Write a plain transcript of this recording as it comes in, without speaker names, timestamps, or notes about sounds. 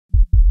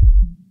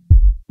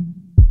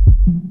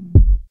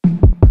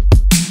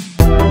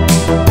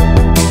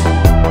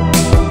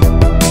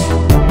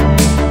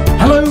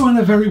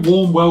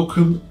warm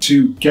welcome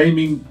to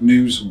Gaming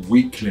News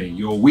Weekly,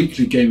 your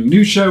weekly gaming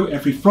news show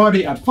every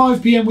Friday at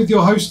 5 PM with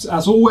your hosts,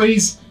 as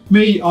always,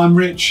 me, I'm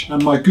Rich,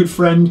 and my good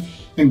friend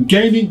and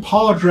gaming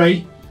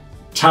padre,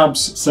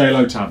 Tabs. Say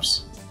hello,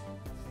 Tabs.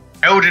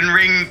 Elden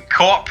Ring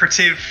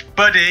cooperative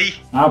buddy.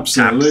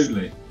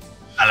 Absolutely. Tabs.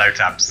 Hello,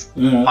 Tabs.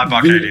 Hi,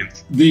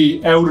 Barcadians.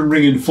 The Elden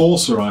Ring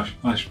enforcer,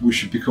 we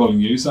should be calling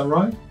you, is that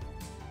right?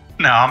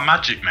 No, I'm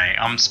magic, mate.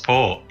 I'm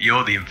support.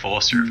 You're the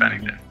enforcer, if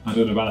anything. I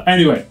don't know about that.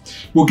 Anyway,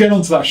 we'll get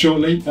onto that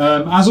shortly.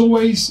 As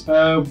always,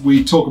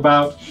 we talk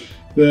about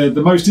the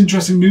most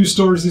interesting news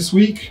stories this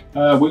week,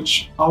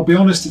 which I'll be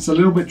honest, it's a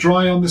little bit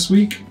dry on this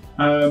week.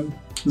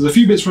 There's a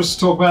few bits for us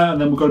to talk about,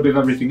 and then we've got a bit of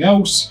everything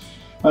else.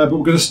 But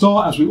we're going to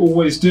start, as we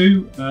always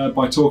do,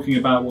 by talking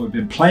about what we've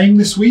been playing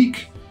this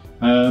week.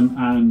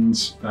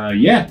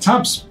 Yeah,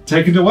 Tabs,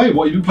 take it away.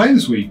 What have you been playing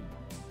this week?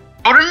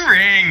 Elden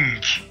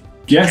Ring!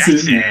 Get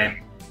in.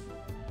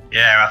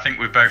 Yeah, I think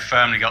we've both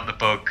firmly got the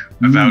bug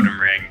of Elden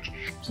Ring.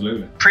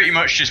 Absolutely. Pretty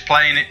much just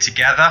playing it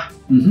together.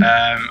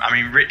 I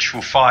mean, Rich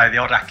will fire the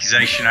odd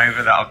accusation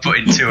over that I've put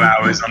in 2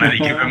 hours on any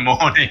given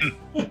morning.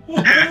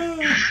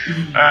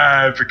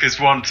 Because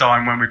one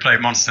time when we played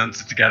Monster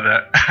Hunter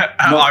together,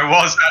 I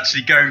was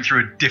actually going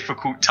through a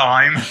difficult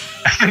time.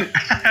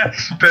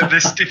 But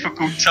this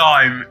difficult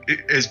time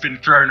has been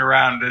thrown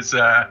around as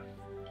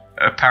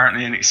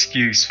apparently an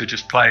excuse for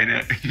just playing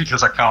it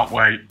because I can't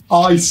wait.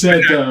 I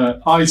said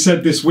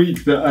this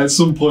week that at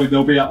some point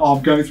there'll be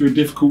I'm going through a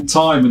difficult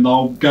time, and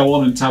I'll go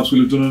on and Tabs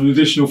will have done an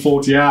additional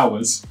 40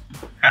 hours.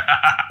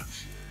 I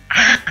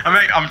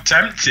mean, I'm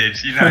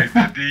tempted, you know,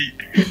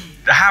 the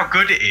how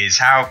good it is,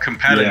 how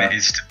compelling it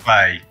is to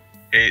play.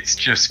 It's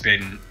just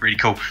been really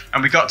cool.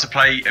 And we got to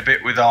play a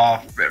bit with our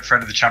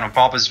friend of the channel,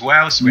 Bob, as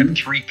well. So we had a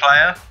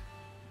 3-player.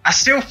 I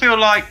still feel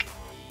like,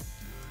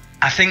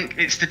 I think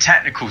it's the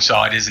technical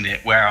side, isn't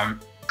it, where I'm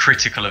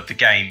critical of the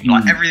game.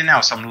 Like everything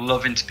else, I'm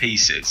loving to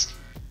pieces.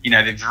 You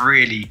know, they've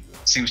really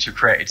seems to have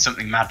created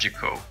something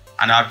magical.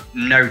 And I've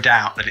no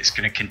doubt that it's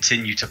going to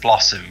continue to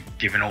blossom,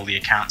 given all the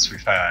accounts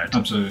we've heard.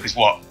 Absolutely. Because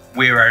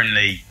we're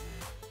only,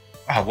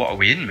 what are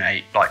we in,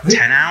 mate? Like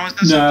 10 hours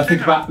or something? No, I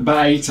think about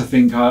 8, I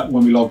think,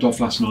 when we logged off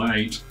last night,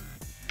 8.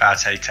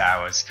 About 8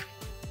 hours.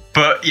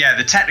 But yeah,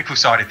 the technical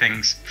side of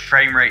things,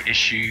 frame rate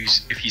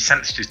issues, if you're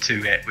sensitive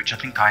to it, which I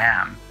think I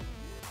am,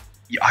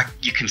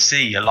 you can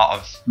see a lot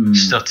of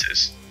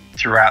stutters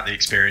throughout the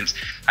experience.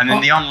 And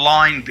then the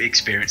online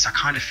experience, I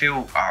kind of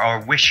feel, or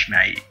wish,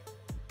 mate,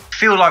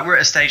 feel like we're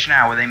at a stage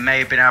now where they may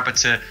have been able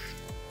to,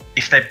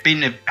 if they'd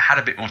had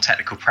a bit more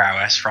technical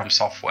prowess from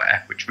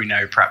software, which we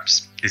know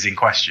perhaps is in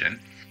question,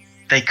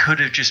 they could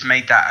have just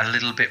made that a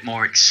little bit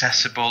more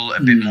accessible,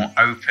 a bit more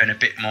open, a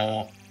bit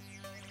more,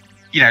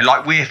 you know,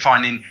 like we're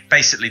finding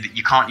basically that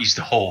you can't use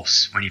the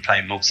horse when you're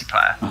playing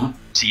multiplayer.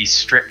 So you're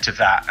stripped of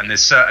that. And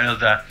there's certain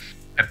other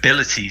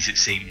abilities, it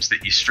seems,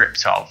 that you're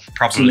stripped of,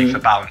 probably for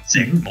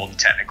balancing more than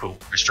technical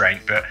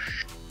restraint. But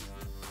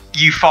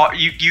you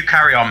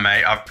carry on,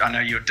 mate. I know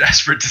you're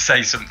desperate to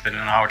say something,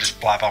 and I'll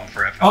just blab on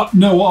forever.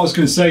 No, what I was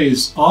going to say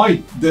is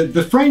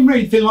the frame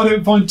rate thing I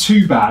don't find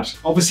too bad.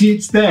 Obviously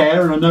it's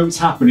there and I know it's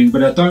happening,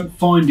 but I don't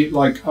find it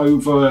like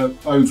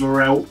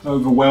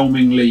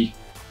overwhelmingly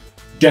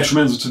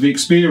detrimental to the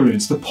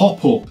experience. The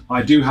pop-up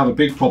I do have a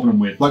big problem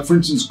with. Like, for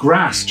instance,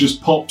 grass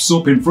just pops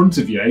up in front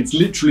of you. It's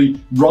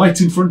literally right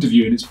in front of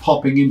you and it's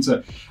popping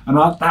into, and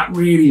that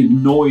really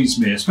annoys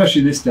me,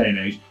 especially in this day and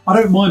age.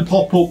 I don't mind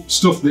pop-up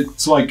stuff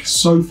that's like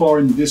so far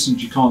in the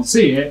distance you can't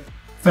see it.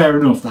 Fair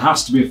enough, there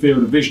has to be a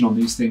field of vision on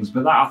these things,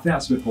 but I think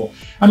that's a bit poor.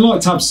 And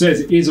like Tab says,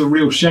 it is a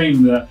real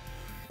shame that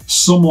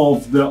some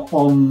of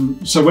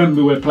so when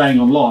we were playing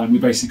online, we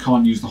basically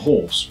can't use the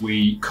horse.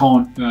 We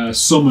can't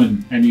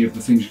summon any of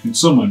the things you can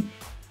summon,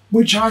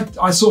 which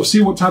I sort of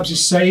see what Tabs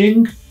is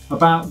saying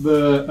about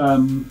the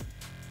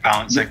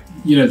balancing.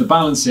 The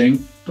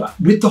balancing, but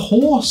with the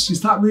horse,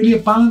 is that really a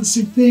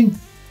balancing thing?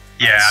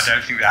 Yeah, I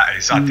don't think that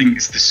is. I think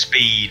it's the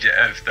speed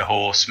of the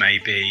horse,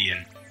 maybe,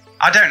 and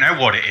I don't know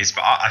what it is,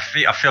 but I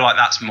feel like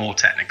that's more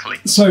technically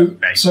based,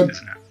 isn't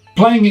it?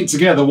 Playing it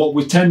together, what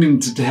we're tending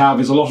to have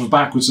is a lot of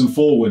backwards and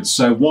forwards.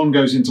 So one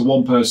goes into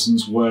one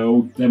person's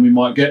world, then we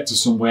might get to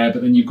somewhere,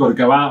 but then you've got to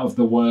go out of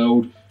the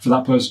world for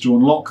that person to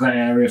unlock that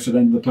area, for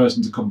then the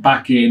person to come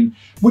back in,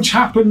 which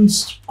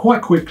happens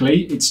quite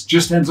quickly. It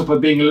just ends up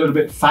being a little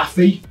bit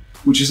faffy,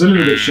 which is a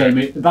little bit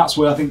shame. That's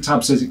where I think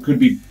Tab says it could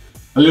be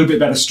a little bit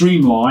better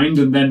streamlined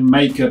and then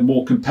make a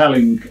more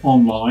compelling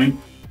online.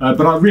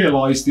 But I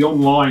realise the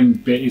online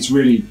bit is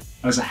really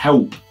as a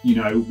help. You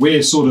know,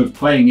 we're sort of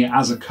playing it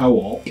as a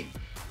co-op,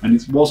 and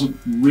it wasn't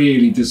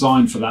really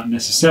designed for that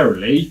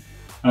necessarily.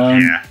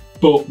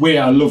 But we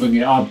are loving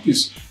it. I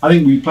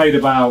think we played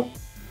about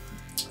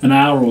an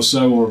hour or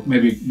so, or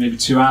maybe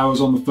 2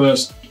 hours on the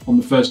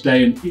first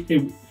day, and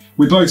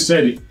we both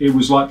said it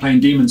was like playing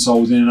Demon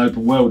Souls in an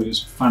open world. It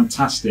was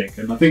fantastic,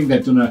 and I think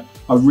they've done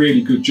a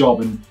really good job,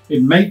 and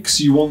it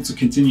makes you want to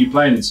continue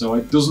playing it. So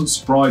it doesn't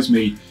surprise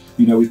me,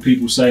 you know, with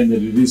people saying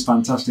that it is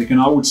fantastic. And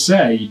I would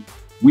say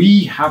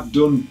we have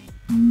done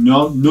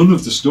none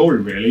of the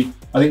story really.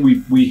 I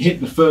think we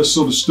hit the first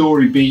sort of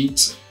story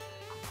beat.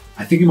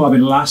 I think it might have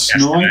been last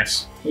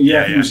night.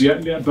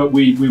 Yeah, but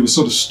we were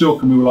sort of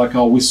stuck, and we were like,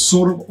 oh, we're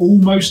sort of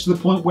almost to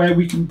the point where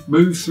we can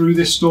move through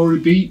this story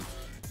beat.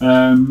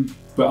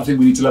 But I think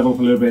we need to level up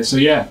a little bit. So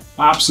yeah,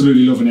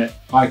 absolutely loving it.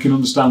 I can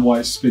understand why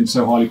it's been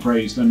so highly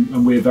praised,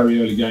 and we're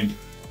very early game.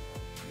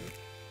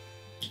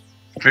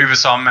 Move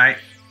us on, mate.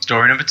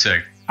 Story number 2.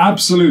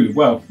 Absolutely.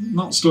 Well,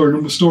 not story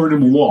number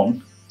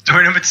 1.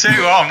 Story number 2.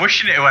 Oh, I'm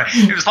wishing it away.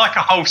 It was like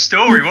a whole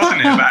story,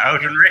 wasn't it, about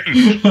Elden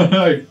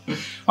Ring?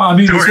 I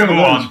mean, story number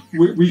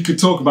 1. We could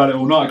talk about it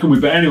all night, couldn't we?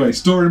 But anyway,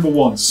 story number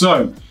 1.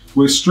 So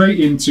we're straight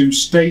into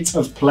State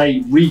of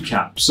Play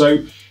recap.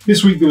 So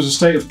this week there was a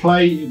State of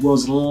Play. It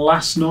was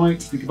last night,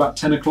 I think about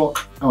 10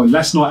 o'clock. Oh,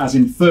 last night as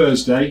in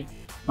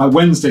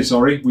Wednesday,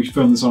 sorry. We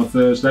filmed this on a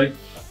Thursday.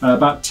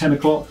 About 10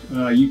 o'clock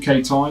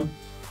UK time.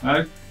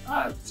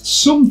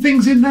 Some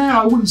things in there,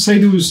 I wouldn't say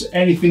there was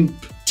anything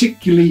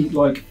particularly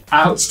like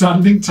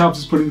outstanding. Tabs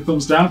is putting the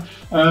thumbs down.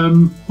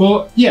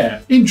 But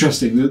yeah,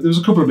 interesting. There was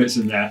a couple of bits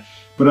in there.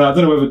 But I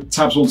don't know whether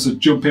Tabs wants to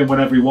jump in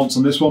whenever he wants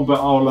on this one, but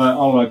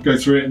I'll go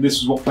through it. And this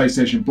is what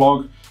PlayStation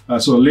Blog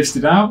sort of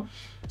listed out.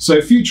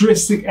 So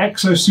futuristic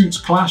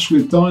exosuits clash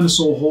with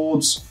dinosaur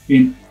hordes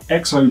in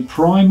Exo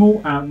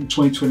Primal out in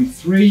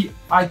 2023.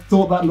 I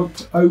thought that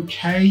looked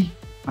okay.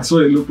 I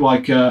thought it looked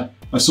like a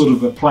sort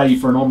of a play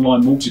for an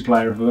online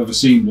multiplayer if I've ever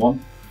seen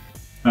one.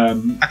 I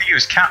think it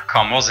was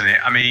Capcom, wasn't it?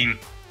 I mean,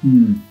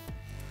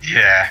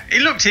 yeah,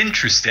 it looked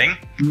interesting,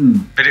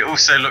 but it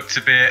also looked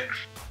a bit,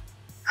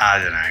 I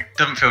don't know,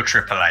 doesn't feel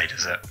AAA,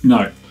 does it?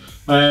 No.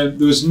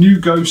 There was a new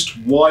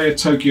Ghostwire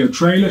Tokyo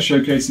trailer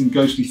showcasing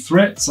ghostly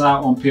threats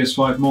out on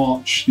PS5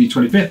 March the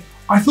 25th.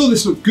 I thought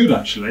this looked good,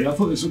 actually. I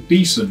thought this looked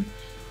decent.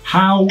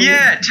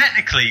 Yeah,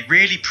 technically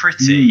really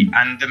pretty,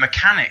 and the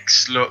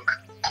mechanics look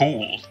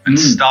cool and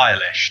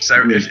stylish.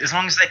 So as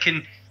long as they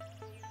can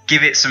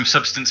give it some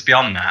substance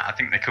beyond that, I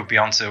think they could be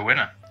onto a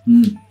winner.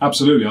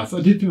 Absolutely. I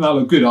did think that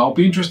looked good. I'll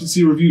be interested to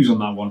see reviews on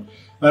that one.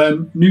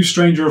 New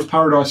Stranger of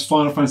Paradise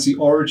Final Fantasy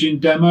Origin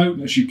demo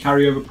that should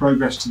carry over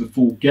progress to the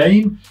full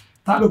game.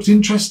 That looked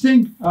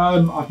interesting.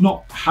 I've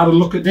not had a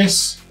look at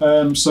this,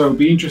 so it'll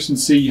be interesting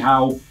to see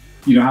how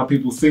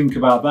people think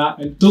about that.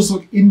 It does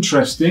look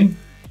interesting.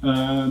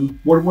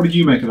 What did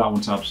you make of that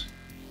one, Tabs?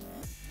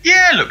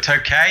 Yeah, it looked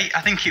okay.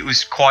 I think it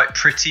was quite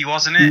pretty,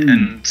 wasn't it?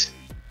 And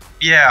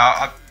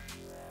yeah,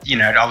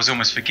 I was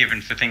almost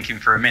forgiven for thinking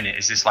for a minute,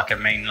 is this like a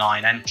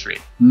mainline entry?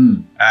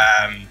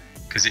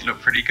 Because it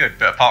looked pretty good.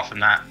 But apart from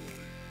that,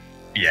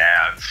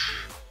 yeah,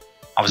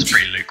 I was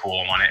pretty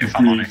lukewarm on it, if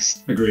I'm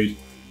honest. Agreed.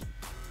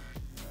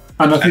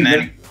 And I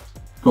think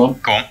go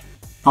on.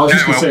 I was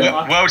just going to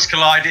say, Worlds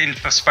Collide in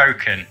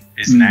Forspoken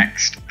is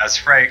next, as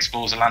Frey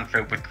explores a land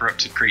filled with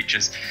corrupted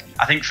creatures.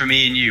 I think for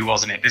me and you,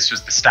 wasn't it? This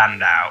was the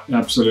standout.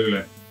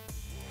 Absolutely.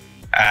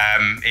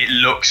 It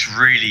looks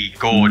really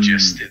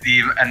gorgeous.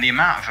 And the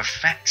amount of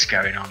effects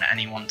going on at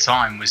any one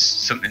time was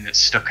something that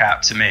stuck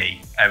out to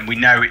me. And we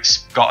know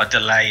it's got a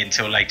delay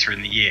until later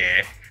in the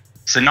year.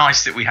 So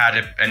nice that we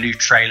had a new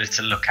trailer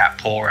to look at,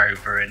 pore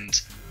over,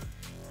 and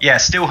yeah,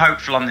 still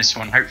hopeful on this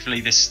one. Hopefully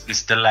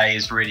this delay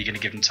is really going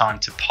to give them time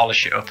to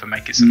polish it up and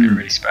make it something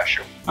really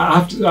special.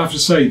 I have to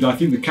say that I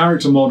think the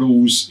character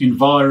models,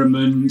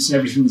 environments,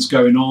 everything that's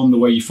going on, the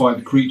way you fight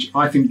the creature,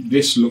 I think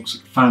this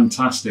looks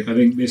fantastic. I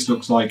think this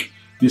looks like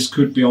this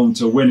could be on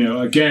to a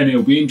winner. Again,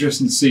 it'll be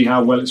interesting to see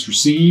how well it's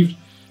received.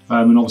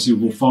 And obviously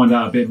we'll find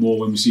out a bit more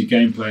when we see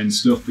gameplay and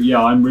stuff. But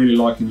yeah, I'm really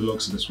liking the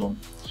looks of this one.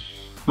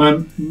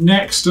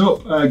 Next up,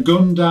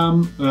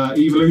 Gundam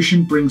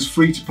Evolution brings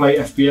free-to-play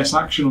FPS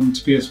action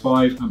onto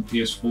PS5 and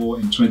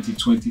PS4 in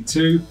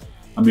 2022.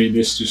 I mean,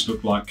 this just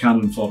looked like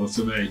cannon fodder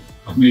to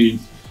me.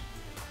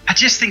 I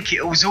just think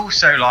it was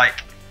also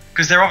like,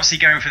 because they're obviously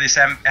going for this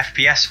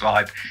FPS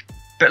vibe,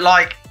 but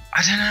like,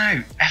 I don't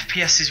know,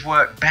 FPSs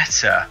work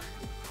better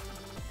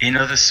in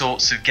other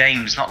sorts of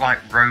games, not like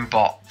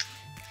robot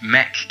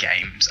mech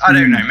games. I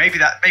don't know, maybe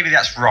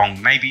that's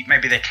wrong. Maybe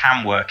they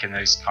can work in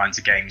those kinds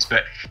of games,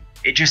 but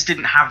it just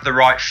didn't have the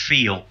right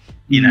feel.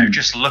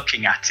 Just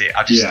looking at it,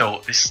 I just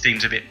thought this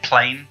seems a bit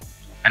plain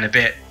and a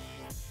bit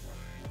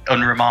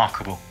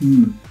unremarkable.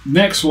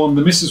 Next one,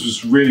 the missus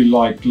was really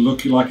liking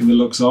the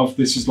looks of.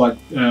 This is like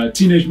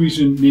Teenage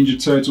Mutant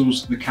Ninja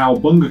Turtles, the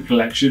Cowabunga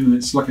collection, and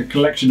it's like a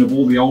collection of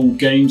all the old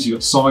games. You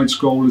got side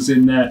scrollers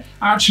in there.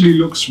 Actually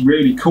looks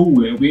really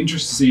cool. It'll be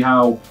interesting to see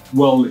how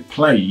well it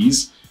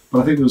plays. But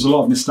I think there was a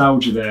lot of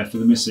nostalgia there for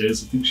the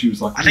missus. I think she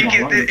was like, I think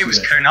it was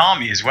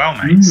Konami as well,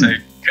 mate. So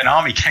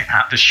Konami came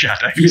out the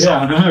shadows. Yeah,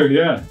 I know,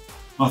 yeah.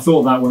 I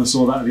thought that when I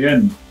saw that at the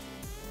end.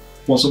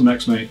 What's up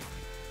next, mate?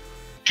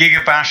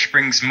 Giga Bash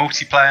brings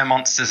multiplayer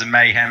Monsters and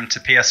Mayhem to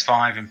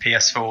PS5 and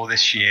PS4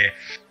 this year.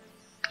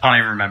 Can't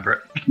even remember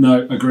it.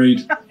 No,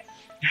 agreed.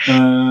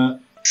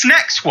 This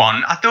next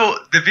one, I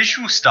thought the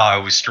visual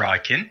style was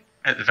striking,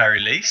 at the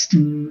very least.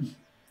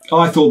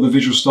 I thought the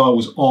visual style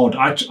was odd.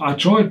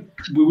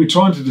 We were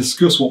trying to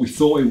discuss what we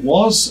thought it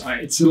was.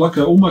 It's like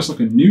almost like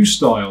a new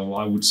style,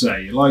 I would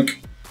say.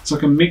 Like it's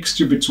like a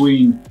mixture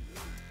between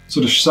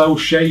sort of cel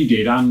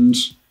shaded and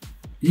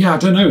Yeah, I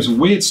don't know. It's a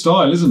weird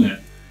style, isn't it?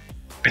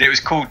 But it was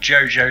called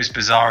JoJo's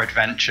Bizarre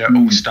Adventure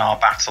All-Star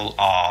Battle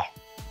R.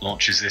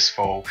 Launches this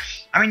fall.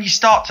 I mean, you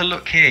start to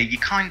look here, you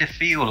kind of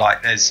feel like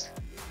it's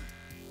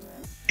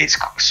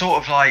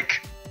sort of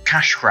like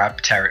cash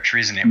grab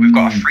territory, isn't it? We've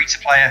got a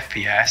free-to-play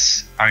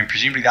FPS. I mean,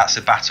 presumably that's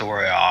a battle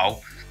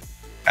royale.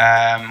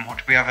 What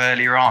did we have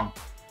earlier on?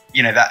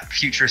 You know, that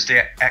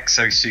futuristic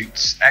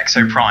exosuits,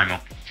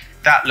 Exoprimal.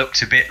 That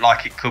looked a bit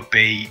like it could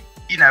be,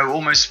 you know,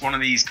 almost one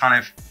of these kind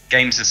of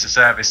games as a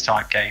service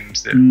type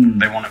games that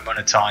they want to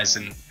monetize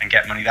and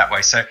get money that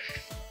way. So,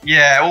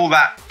 yeah, all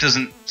that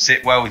doesn't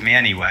sit well with me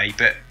anyway,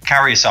 but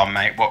carry us on,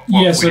 mate. What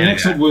so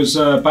next up was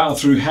Battle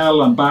Through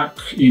Hell and back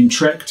in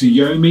Trek to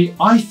Yomi.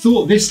 I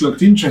thought this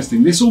looked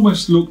interesting. This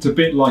almost looked a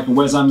bit like a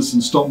Wes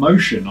Anderson stop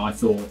motion, I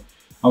thought.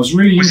 I was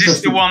really interested.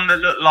 Was this the one that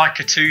looked like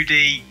a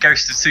 2D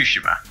Ghost of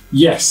Tsushima?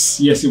 Yes,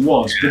 it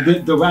was. Yeah.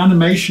 But the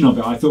animation of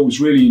it I thought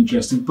was really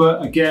interesting.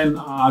 But again,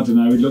 I don't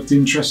know, it looked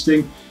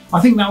interesting. I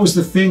think that was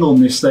the thing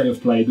on this State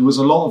of Play. There was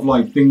a lot of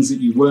like things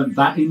that you weren't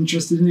that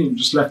interested in. It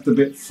just left a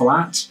bit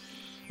flat.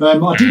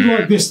 I did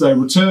like this though.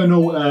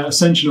 Returnal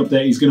Ascension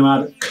update is going to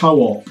add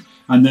co-op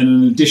and then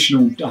an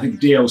additional, I think,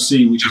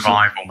 DLC, which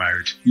survival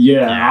mode.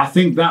 Yeah, I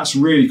think that's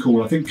really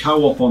cool. I think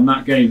co-op on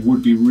that game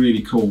would be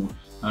really cool.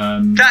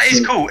 That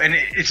is cool, and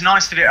it's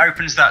nice that it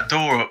opens that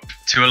door up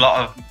to a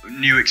lot of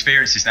new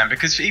experiences then,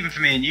 because even for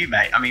me and you,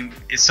 mate, I mean,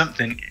 it's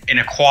something in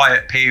a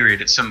quiet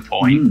period at some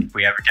point, if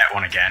we ever get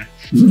one again,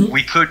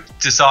 we could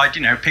decide,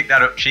 you know, pick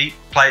that up cheap,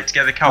 play it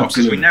together co-op,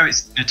 because we know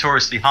it's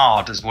notoriously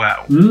hard as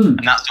well, and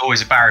that's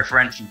always a barrier for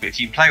entry, but if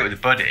you play it with a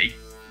buddy,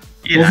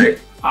 you know.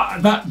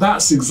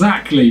 That's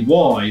exactly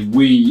why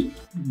we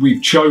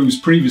chose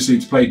previously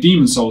to play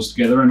Demon Souls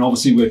together, and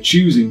obviously we're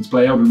choosing to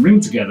play Elden Ring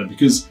together,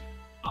 because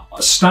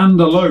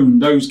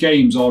standalone, those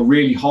games are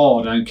really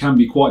hard and can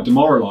be quite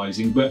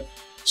demoralizing, but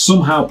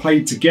somehow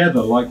played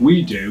together like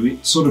we do,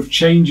 it sort of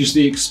changes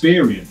the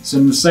experience.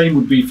 And the same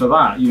would be for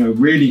that, you know,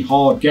 really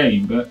hard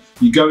game, but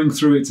you're going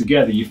through it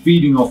together, you're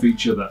feeding off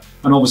each other,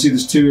 and obviously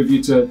there's two of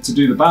you to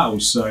do the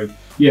battles. So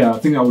yeah, I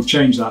think that would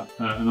change that,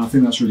 and I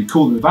think that's really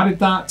cool that they've added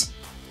that.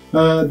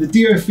 The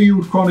Dio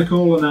Field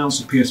Chronicle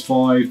announced for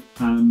PS5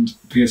 and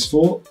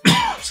PS4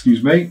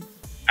 excuse me.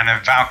 And then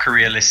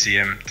Valkyrie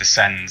Elysium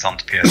descends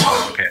onto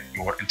PS4 and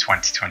PS4 in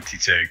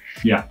 2022.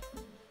 Yeah.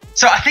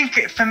 So I think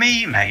for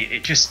me, mate,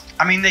 it just,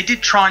 I mean, they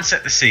did try and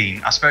set the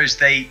scene. I suppose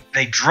they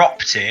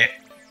dropped it.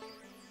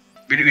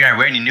 You know,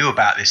 we only knew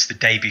about this the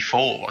day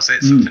before, was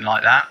it? Something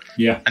like that.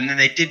 Yeah. And then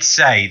they did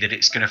say that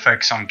it's going to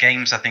focus on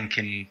games, I think,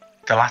 in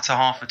the latter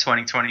half of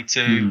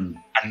 2022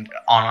 and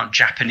on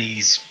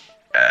Japanese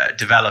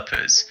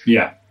developers.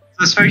 Yeah.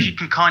 So I suppose you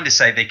can kind of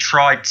say they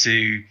tried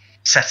to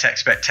set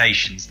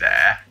expectations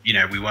there. You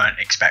know, we weren't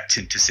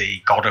expecting to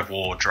see God of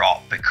War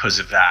drop because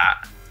of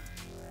that.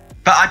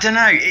 But I don't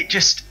know, it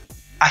just,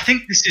 I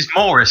think this is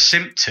more a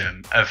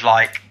symptom of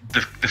like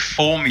the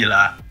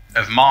formula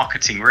of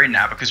marketing we're in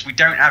now, because we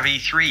don't have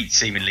E3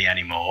 seemingly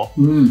anymore.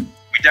 We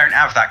don't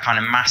have that kind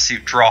of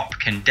massive drop,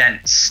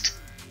 condensed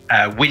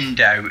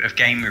window of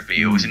game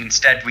reveals, and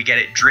instead we get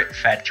it drip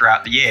fed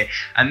throughout the year.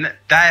 And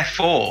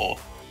therefore,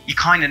 you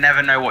kind of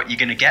never know what you're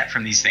going to get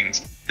from these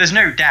things. There's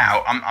no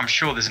doubt, I'm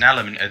sure there's an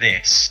element of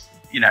this.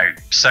 You know,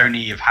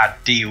 Sony have had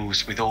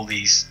deals with all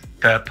these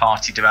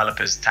third-party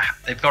developers.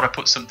 They've got to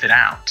put something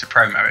out to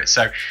promo it.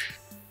 So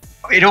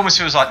it almost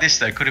feels like this,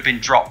 though, could have been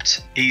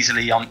dropped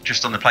easily on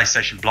just on the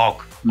PlayStation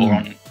blog or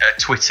on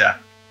Twitter,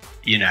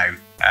 you know,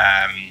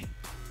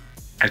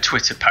 a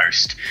Twitter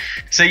post.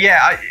 So,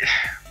 yeah,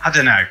 I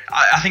don't know.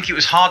 I think it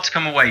was hard to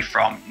come away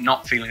from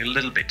not feeling a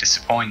little bit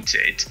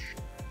disappointed.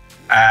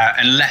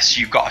 Unless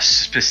you've got a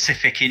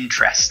specific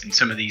interest in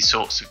some of these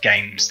sorts of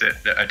games that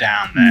are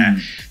down there.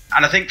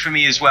 And I think for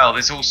me as well,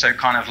 there's also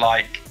kind of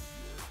like,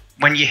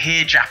 when you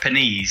hear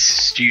Japanese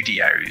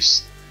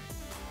studios,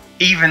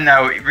 even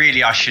though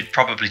really I should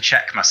probably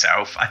check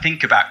myself, I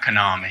think about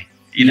Konami.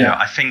 You know,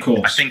 I think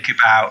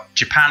about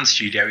Japan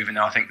Studio, even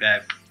though I think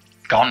they're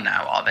gone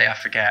now, are they? I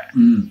forget.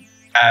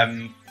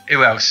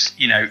 Who else?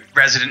 You know,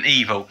 Resident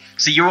Evil.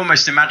 So you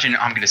almost imagine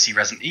I'm going to see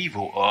Resident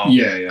Evil, or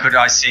could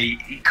I see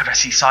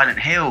Silent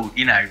Hill?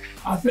 You know,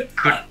 I think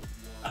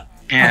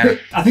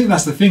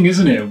that's the thing,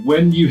 isn't it?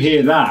 When you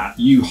hear that,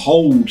 you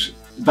hold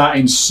that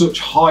in such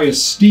high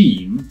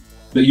esteem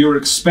that you're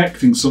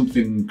expecting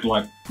something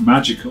like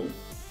magical,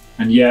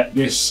 and yet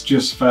this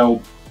just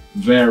felt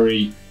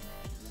very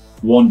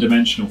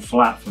one-dimensional,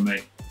 flat for me.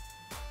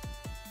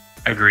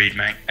 Agreed,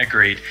 mate.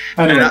 Agreed.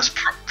 Anyway, and that's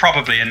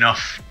probably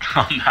enough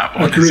on that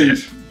one. Agreed.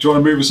 Do you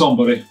want to move us on,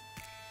 buddy?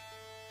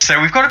 So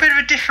we've got a bit of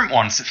a different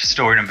one for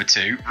story number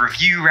 2,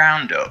 review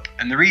roundup.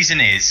 And the reason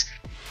is,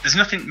 there's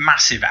nothing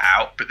massive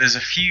out, but there's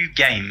a few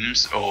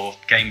games or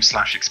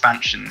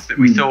game/expansions that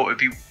we thought would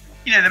be,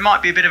 you know, there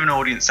might be a bit of an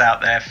audience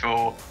out there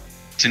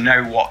to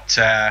know what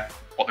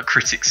the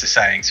critics are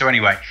saying. So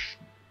anyway,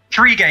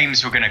 3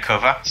 games we're going to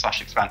cover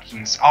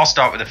 /expansions. I'll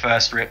start with the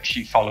first, Rich.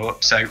 You follow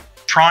up. So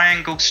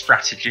Triangle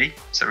Strategy.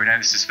 So we know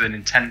this is for the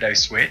Nintendo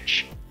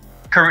Switch.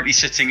 Currently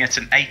sitting at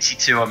an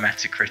 82 on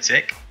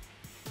Metacritic.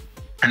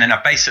 And then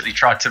I basically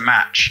tried to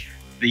match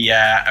the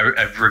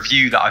a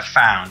review that I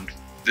found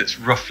that's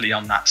roughly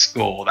on that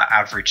score, that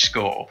average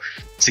score.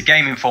 So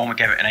Game Informer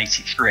gave it an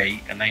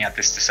 83, and they had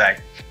this to say: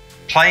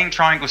 playing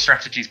Triangle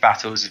Strategies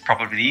battles is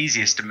probably the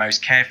easiest and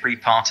most carefree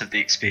part of the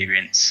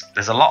experience.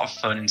 There's a lot of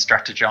fun in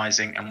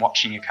strategizing and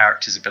watching your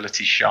character's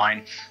abilities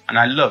shine, and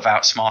I love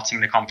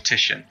outsmarting the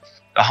competition.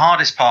 The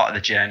hardest part of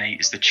the journey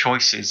is the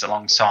choices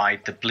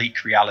alongside the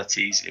bleak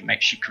realities it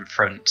makes you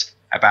confront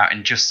about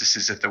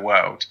injustices of the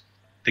world.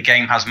 The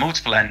game has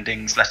multiple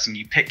endings, letting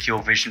you pick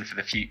your vision for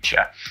the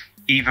future.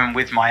 Even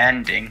with my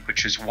ending,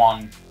 which was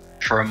one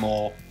for a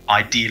more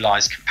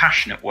idealized,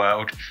 compassionate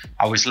world,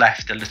 I was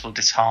left a little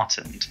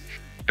disheartened.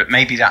 But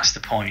maybe that's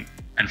the point.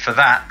 And for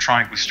that,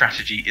 Triangle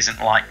Strategy isn't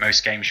like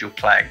most games you'll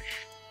play.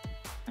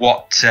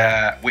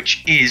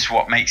 Which is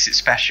what makes it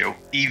special,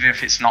 even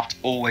if it's not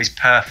always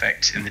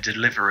perfect in the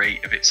delivery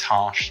of its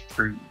harsh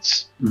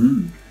truths.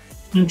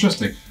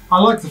 Interesting. I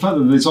like the fact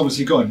that it's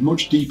obviously got a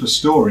much deeper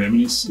story. I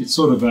mean, it's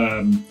sort of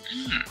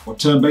what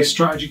turn-based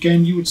strategy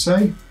game, you would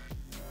say?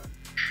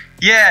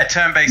 Yeah,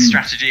 turn-based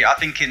strategy. I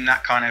think in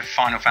that kind of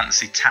Final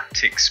Fantasy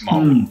Tactics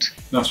mold.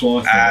 That's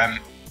what I thought.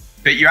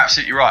 But you're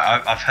absolutely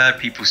right. I've heard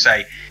people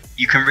say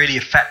you can really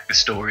affect the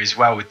story as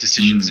well with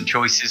decisions and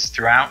choices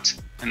throughout,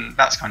 and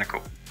that's kind of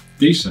cool.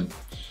 Decent.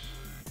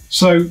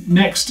 So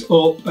next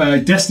up,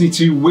 Destiny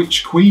 2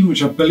 Witch Queen,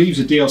 which I believe is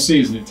a DLC,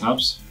 isn't it,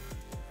 Tabs?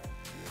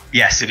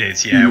 Yes, it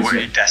is. Yeah,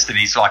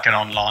 Destiny's like an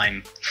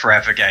online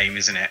forever game,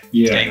 isn't it?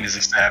 Yeah. Game as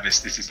a service.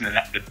 This is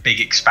the big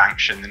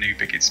expansion, the new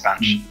big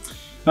expansion.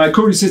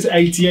 Currently sits at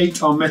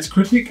 88 on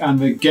Metacritic, and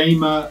the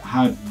gamer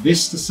had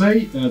this to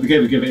say. The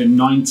gamer gave it a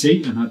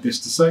 90 and had this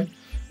to say: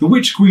 the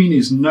Witch Queen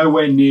is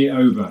nowhere near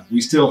over.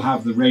 We still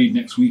have the raid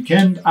next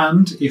weekend,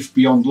 and if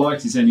Beyond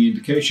Light is any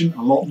indication,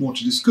 a lot more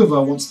to discover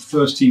once the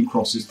first team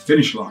crosses the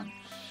finish line.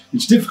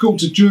 It's difficult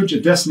to judge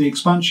a Destiny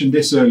expansion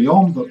this early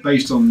on, but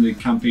based on the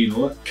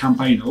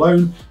campaign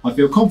alone, I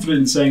feel confident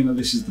in saying that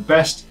this is the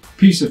best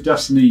piece of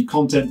Destiny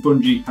content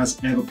Bungie has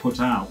ever put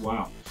out.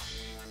 Wow.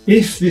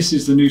 If this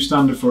is the new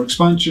standard for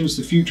expansions,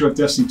 the future of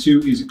Destiny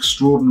 2 is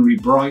extraordinarily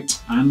bright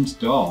and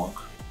dark.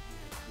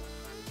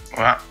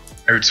 Well, that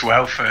bodes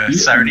well for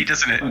Sony,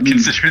 doesn't it?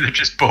 Considering they've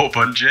just bought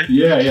Bungie.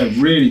 Yeah,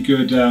 really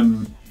good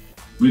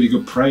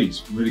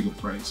praise. Really good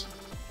praise.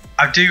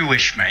 I do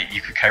wish, mate,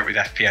 you could cope with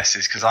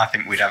FPSs, because I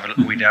think we'd have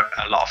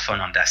a lot of fun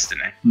on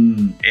Destiny.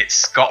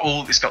 It's got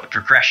the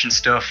progression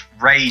stuff.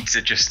 Raids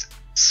are just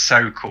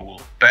so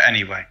cool. But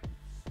anyway,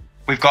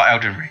 we've got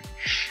Elden Ring.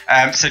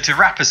 So to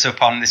wrap us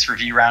up on this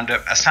review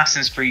roundup,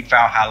 Assassin's Creed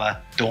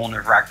Valhalla: Dawn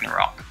of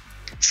Ragnarok.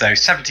 So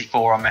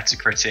 74 on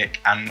Metacritic,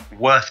 and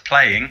worth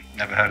playing.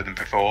 Never heard of them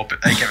before,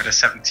 but they gave it a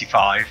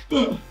 75,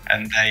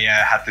 and they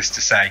had this to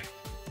say: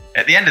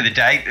 at the end of the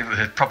day,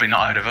 they've probably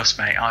not heard of us,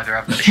 mate, either,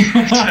 have they?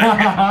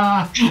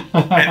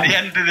 At the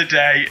end of the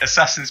day,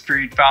 Assassin's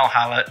Creed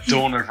Valhalla: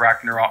 Dawn of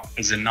Ragnarok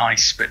is a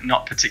nice but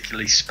not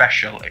particularly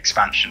special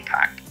expansion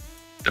pack.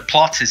 The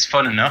plot is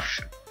fun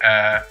enough.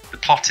 The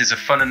plot is a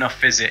fun enough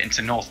visit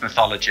into Norse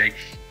mythology,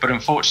 but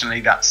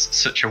unfortunately that's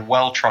such a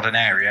well-trodden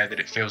area that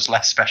it feels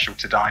less special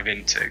to dive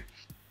into.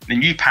 The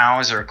new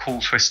powers are a cool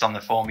twist on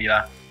the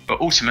formula,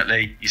 but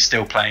ultimately you're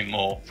still playing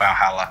more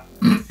Valhalla.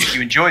 If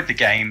you enjoyed the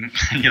game,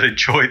 then you'll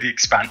enjoy the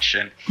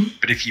expansion,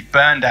 but if you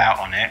burned out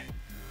on it,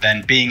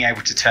 then being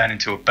able to turn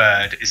into a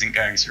bird isn't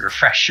going to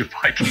refresh your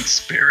Viking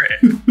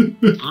spirit. A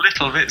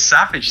little bit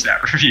savage,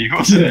 that review,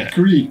 wasn't it?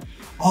 Agreed.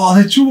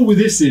 Oh, the trouble with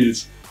this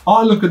is,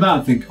 I look at that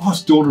and think, oh,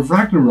 it's Dawn of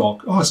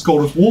Ragnarok. Oh, it's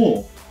God of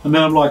War. And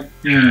then I'm like,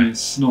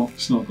 it's not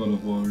God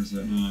of War, is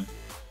it? No.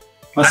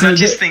 I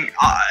just think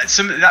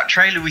some of that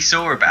trailer we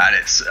saw about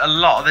it, a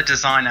lot of the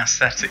design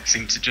aesthetics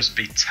seem to just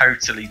be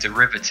totally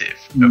derivative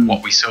of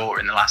what we saw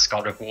in the last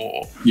God of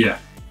War. Yeah.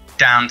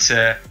 Down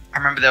to, I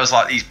remember there was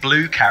like these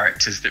blue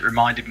characters that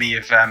reminded me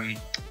of,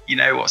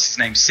 what's his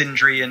name,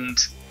 Sindri and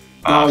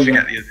I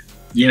forget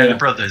the other, the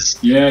brothers.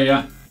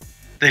 Yeah.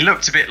 They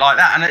looked a bit like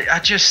that, and I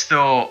just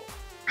thought,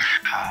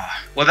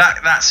 well,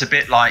 that's a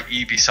bit like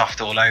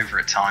Ubisoft all over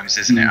at times,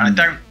 isn't it? And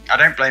I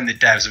don't blame the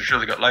devs. I'm sure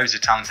they've got loads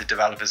of talented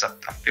developers. I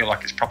feel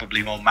like it's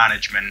probably more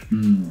management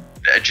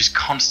that are just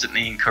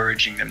constantly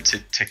encouraging them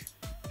to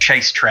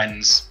chase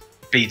trends,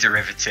 be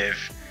derivative,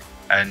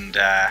 and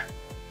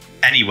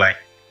anyway,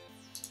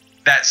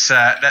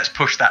 let's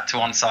push that to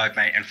one side,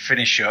 mate, and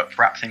finish up,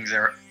 wrap things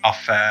up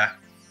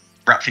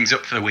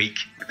for the week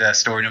with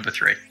story number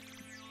 3.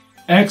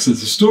 Excellent.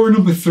 So story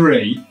number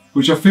 3,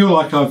 which I feel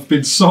like I've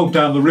been sold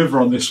down the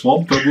river on this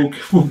one, but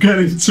we'll get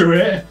into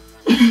it.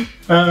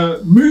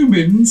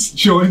 Moomins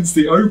joins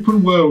the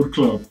Open World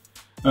Club,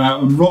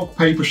 and Rock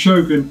Paper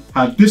Shogun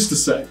had this to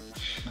say: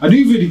 a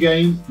new video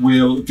game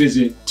will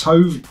visit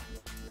Tove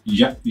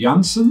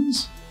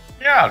Jansson's.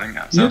 Yeah, I think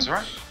that sounds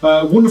right.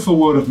 Wonderful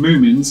world of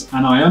Moomins,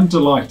 and I am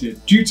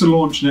delighted. Due to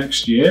launch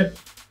next year,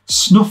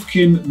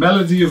 Snufkin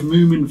Melody of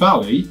Moomin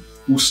Valley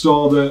will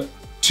star the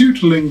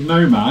tootling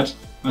nomad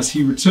as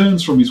he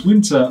returns from his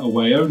winter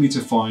away only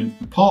to find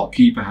the park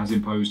keeper has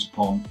imposed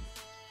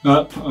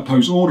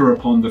order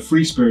upon the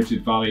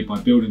free-spirited valley by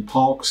building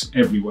parks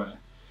everywhere.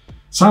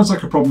 Sounds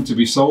like a problem to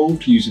be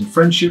solved using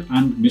friendship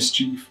and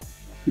mischief.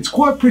 It's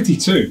quite pretty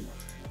too.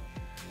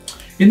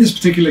 In this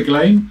particular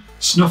game,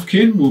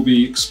 Snufkin will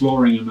be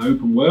exploring an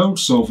open world,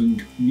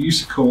 solving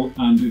musical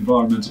and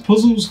environmental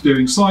puzzles,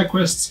 doing side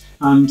quests,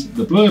 and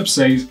the blurb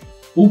says,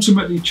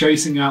 ultimately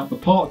chasing out the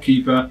park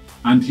keeper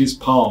and his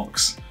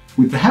parks,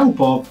 with the help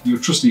of your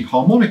trusty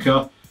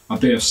harmonica, a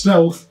bit of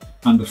stealth,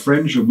 and the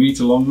friends you'll meet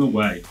along the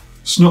way.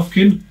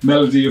 Snufkin,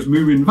 Melody of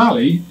Moomin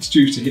Valley, is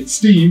due to hit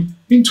Steam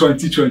in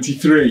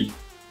 2023.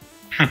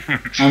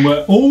 And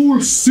we're all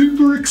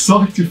super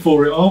excited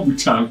for it, aren't we,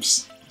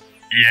 Tabs?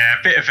 Yeah,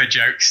 a bit of a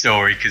joke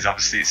story because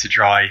obviously it's a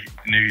dry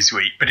news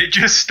week, but it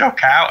just stuck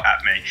out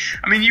at me.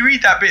 I mean, you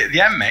read that bit at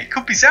the end, mate, it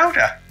could be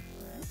Zelda.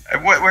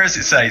 Where does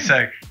it say?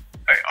 So,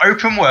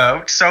 open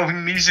world,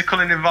 solving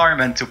musical and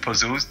environmental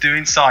puzzles,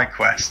 doing side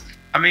quests.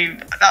 I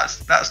mean,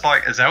 that's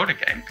like a Zelda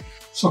game.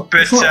 It's like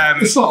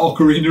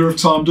Ocarina of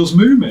Time does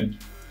Moomin.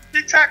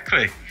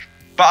 Exactly.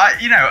 But,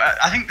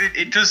 I think that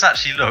it does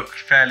actually look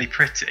fairly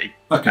pretty.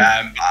 Okay.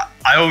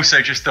 I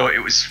also just thought it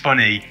was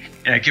funny,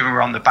 given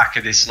we're on the back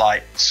of this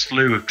like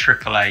slew of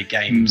AAA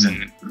games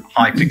and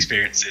hype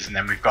experiences, and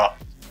then we've got,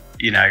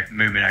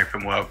 Moomin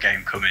open world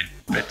game coming.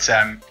 But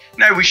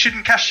no, we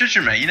shouldn't cast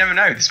judgment, mate. You never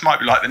know. This might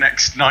be like the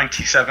next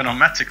 97 on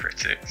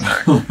Metacritic.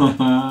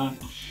 So.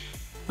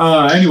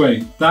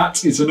 Anyway,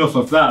 that is enough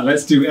of that.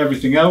 Let's do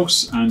everything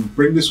else and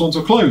bring this one to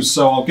a close.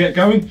 So I'll get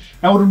going.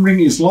 Elden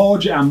Ring is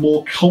larger and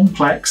more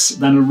complex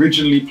than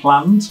originally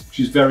planned, which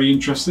is very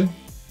interesting.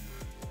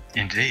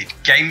 Indeed.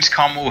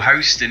 Gamescom will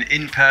host an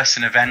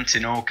in-person event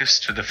in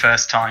August for the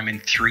first time in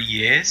 3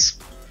 years.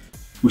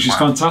 Which is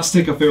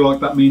fantastic. I feel like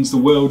that means the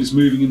world is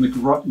moving in the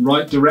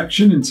right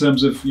direction in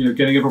terms of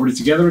getting everybody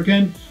together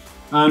again.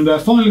 And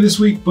finally this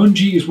week,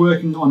 Bungie is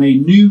working on a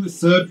new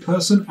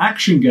third-person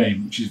action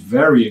game, which is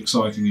very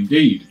exciting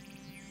indeed.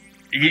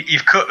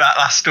 You've cut that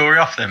last story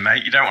off then,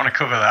 mate. You don't want to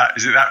cover that.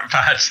 Is it that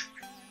bad?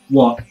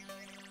 What?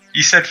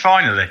 You said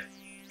finally.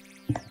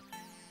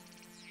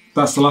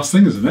 That's the last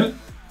thing, isn't it?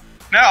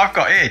 No, I've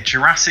got here.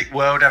 Jurassic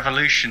World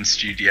Evolution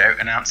Studio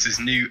announces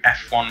new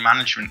F1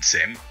 management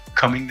sim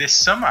coming this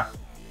summer.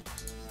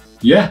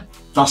 Yeah,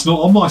 that's not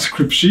on my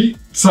script sheet,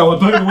 so I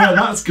don't know where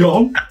that's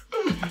gone.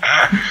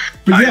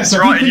 But yes,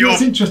 I think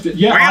that's interesting.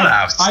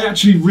 Yeah, I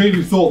actually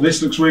really thought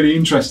this looks really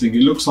interesting.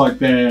 It looks like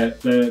they're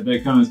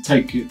going to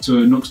take it to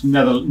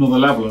another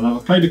level. And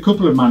I've played a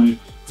couple of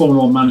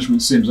Formula 1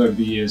 management sims over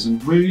the years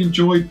and really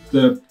enjoyed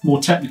the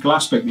more technical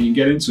aspect that you can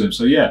get into them.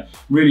 So yeah,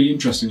 really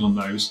interesting on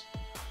those.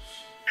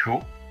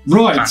 Cool.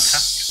 Right,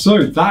 Fantastic.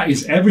 So that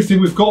is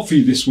everything we've got for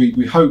you this week.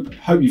 We hope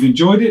you've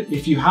enjoyed it.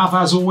 If you have,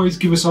 as always,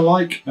 give us a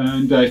like.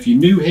 And if you're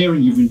new here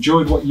and you've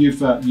enjoyed what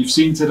you've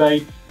seen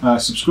today,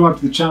 subscribe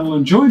to the channel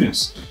and join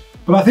us.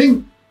 But I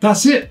think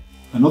that's it.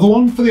 Another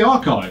one for the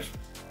archive.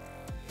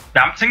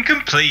 Damping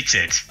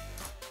completed.